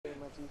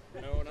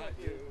No, not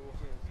you.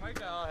 I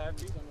got all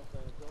happy.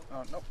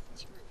 Oh, nope.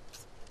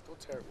 Go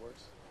tear it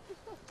worse.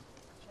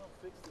 Trying to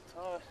fix the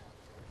tie.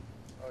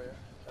 Oh,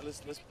 yeah. Let's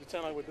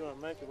pretend like we're doing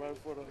makeup right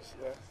before those.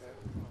 Yeah.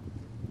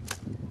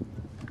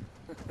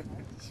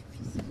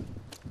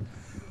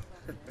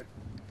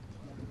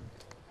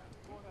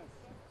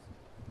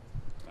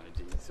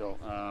 So,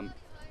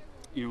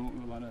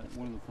 one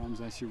of the problems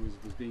last year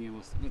was being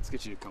able to, let's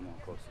get you to come on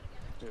closer.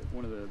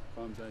 One of the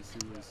problems last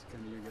year was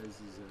kind of your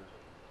guys'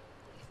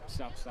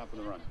 stopping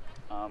the run.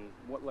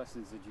 What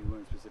lessons did you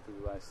learn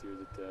specifically last year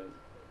that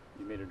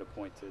you made it a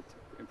point to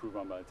improve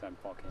on by the time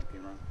fall camp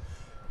came around?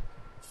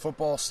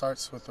 Football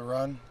starts with the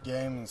run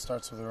game and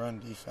starts with the run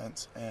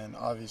defense, and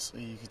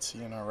obviously you could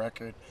see in our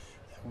record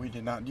that we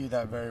did not do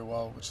that very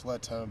well, which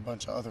led to a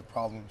bunch of other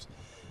problems.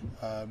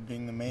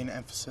 Being the main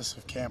emphasis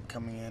of camp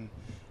coming in,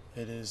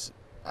 it is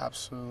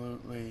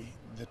absolutely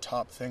the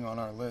top thing on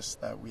our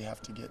list that we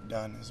have to get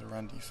done is a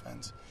run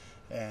defense,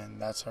 and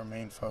that's our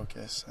main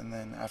focus. And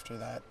then after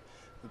that,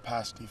 the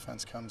pass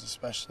defense comes,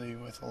 especially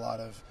with a lot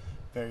of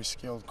very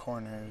skilled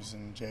corners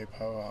and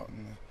J-Po out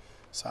on the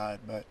side.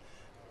 But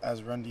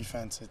as run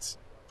defense, it's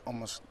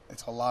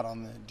a lot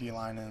on the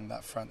D-line and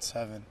that front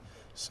seven.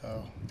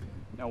 So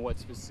now, what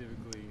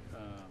specifically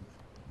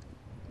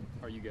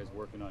are you guys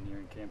working on here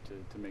in camp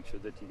to make sure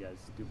that you guys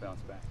do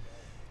bounce back?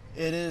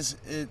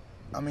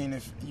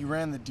 If you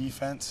ran the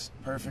defense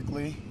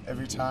perfectly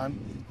every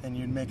time, then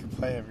you'd make a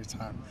play every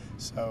time.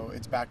 So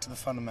it's back to the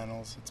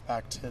fundamentals, it's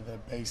back to the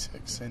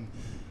basics, and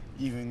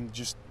even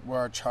just where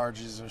our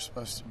charges are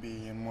supposed to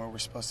be and where we're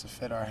supposed to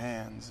fit our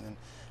hands, and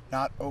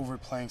not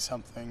overplaying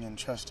something and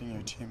trusting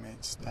your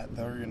teammates that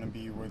they're going to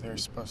be where they're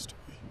supposed to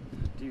be.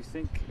 Do you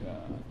think,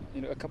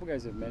 a couple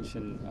guys have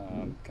mentioned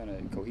kind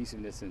of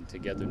cohesiveness and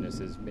togetherness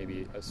as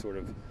maybe a sort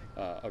of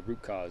a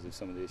root cause of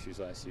some of the issues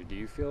last year. Do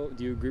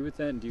you agree with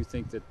that, and do you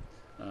think that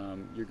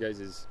your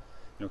guys'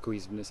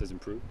 cohesiveness has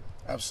improved?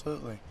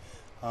 Absolutely.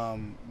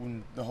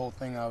 When the whole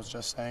thing I was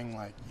just saying,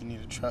 like, you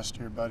need to trust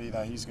your buddy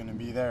that he's going to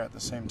be there at the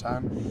same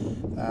time,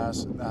 that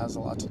has a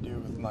lot to do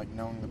with, like,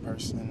 knowing the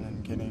person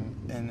and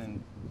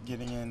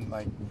getting in,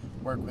 like,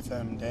 work with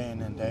them day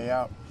in and day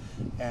out.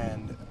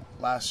 And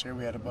last year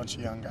we had a bunch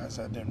of young guys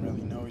that didn't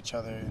really know each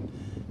other, and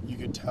you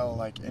could tell,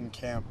 like, in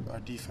camp our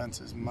defense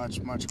is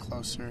much, much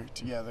closer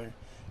together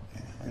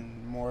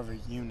and more of a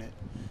unit,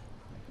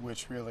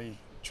 which really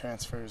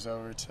transfers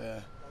over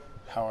to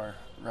how our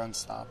run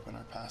stop and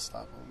our pass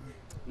stop will be.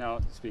 Now,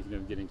 speaking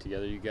of getting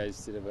together, you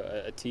guys did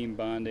a team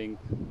bonding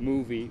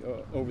movie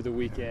over the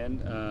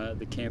weekend,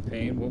 the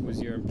campaign. What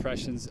was your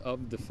impressions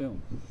of the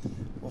film?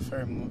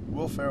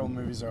 Will Ferrell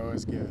movies are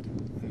always good,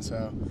 and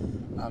so,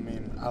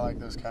 I like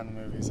those kind of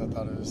movies. I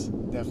thought it was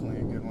definitely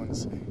a good one to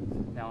see.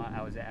 Now,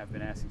 I've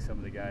been asking some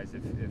of the guys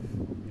if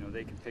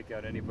they could pick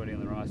out anybody on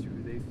the roster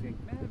who they think,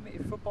 man,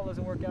 if football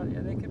doesn't work out, yeah,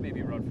 they could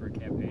maybe run for a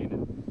campaign.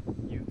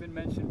 And you've been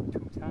mentioned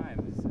 2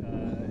 times. Is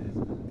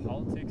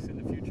politics in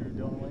the future of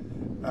Dylan Wynn?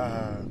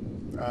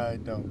 I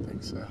don't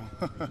think so.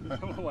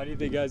 Why do you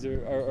think guys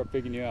are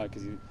picking you out?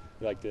 Because you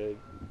like to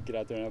get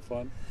out there and have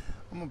fun?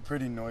 I'm a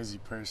pretty noisy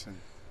person,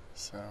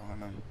 so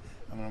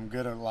I'm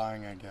good at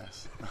lying, I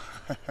guess.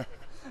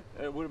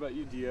 What about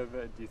you? Do you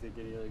think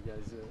any other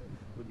guys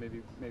would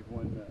maybe make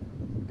one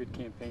good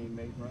campaign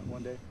mate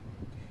one day?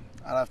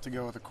 I'd have to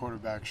go with a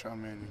quarterback,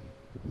 Sean Manning.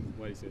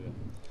 Why do you say that?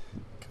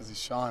 Because he's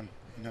Sean.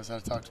 He knows how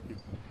to talk to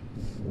people.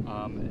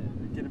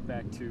 Getting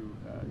back to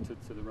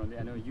the run,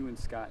 I know you and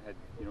Scott had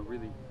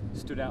really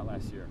stood out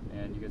last year,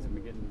 and you guys have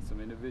been getting some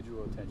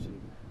individual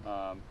attention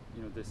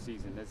this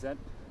season. Has that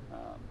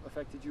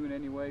affected you in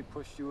any way?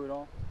 Pushed you at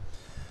all?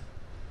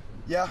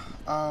 Yeah,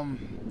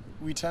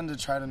 we tend to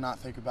try to not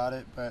think about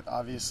it, but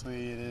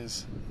obviously it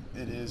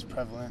is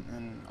prevalent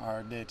in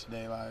our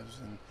day-to-day lives,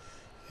 and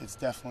it's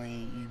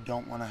definitely, you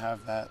don't want to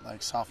have that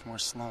like sophomore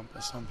slump,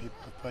 as some people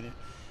have put it,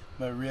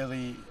 but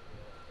really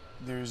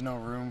there's no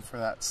room for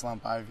that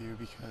slump, I view,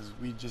 because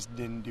we just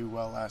didn't do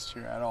well last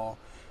year at all,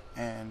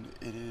 and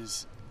it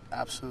is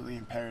absolutely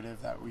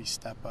imperative that we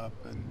step up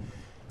and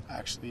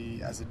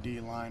actually, as a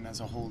D-line, as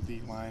a whole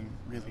D-line,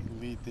 really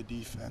lead the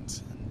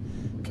defense,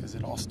 because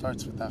it all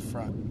starts with that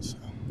front. So.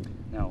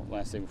 Now,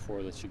 last thing before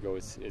I let you go,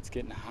 it's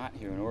getting hot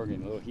here in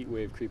Oregon. A little heat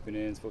wave creeping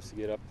in. It's supposed to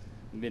get up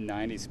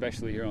mid-90s,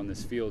 especially here on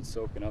this field,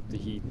 soaking up the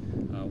heat.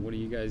 What are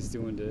you guys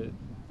doing to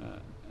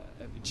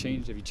have you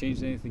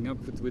changed anything up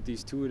with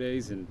these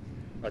 2-a-days, and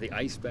are the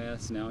ice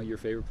baths now your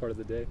favorite part of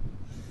the day?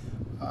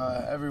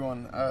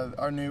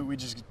 We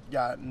just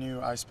got new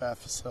ice bath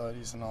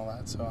facilities and all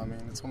that, so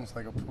it's almost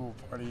like a pool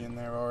party in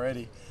there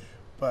already.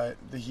 But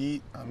the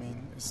heat,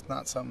 it's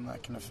not something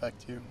that can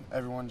affect you.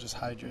 Everyone just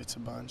hydrates a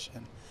bunch,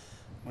 and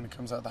when it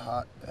comes out the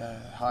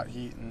hot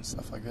heat and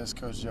stuff like this,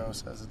 Coach Joe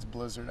says it's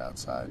blizzard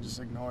outside, just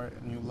ignore it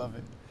and you love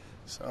it.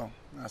 So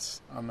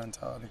that's our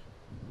mentality.